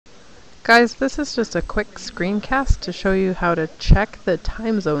Guys, this is just a quick screencast to show you how to check the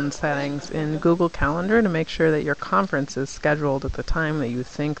time zone settings in Google Calendar to make sure that your conference is scheduled at the time that you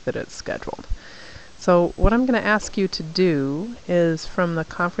think that it's scheduled. So what I'm going to ask you to do is from the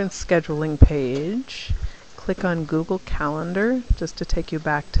conference scheduling page, click on Google Calendar just to take you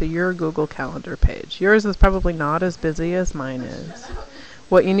back to your Google Calendar page. Yours is probably not as busy as mine is.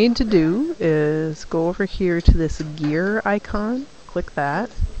 What you need to do is go over here to this gear icon, click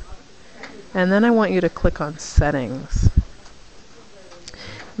that. And then I want you to click on Settings.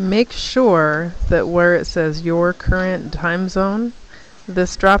 Make sure that where it says your current time zone,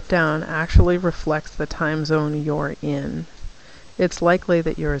 this drop down actually reflects the time zone you're in. It's likely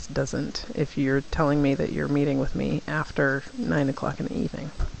that yours doesn't if you're telling me that you're meeting with me after 9 o'clock in the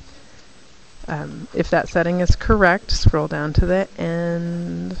evening. If that setting is correct, scroll down to the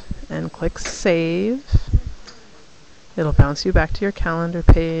end and click Save. It'll bounce you back to your calendar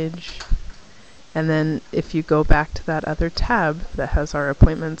page. And then if you go back to that other tab that has our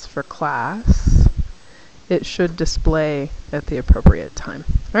appointments for class, it should display at the appropriate time.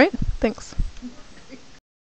 All right, thanks.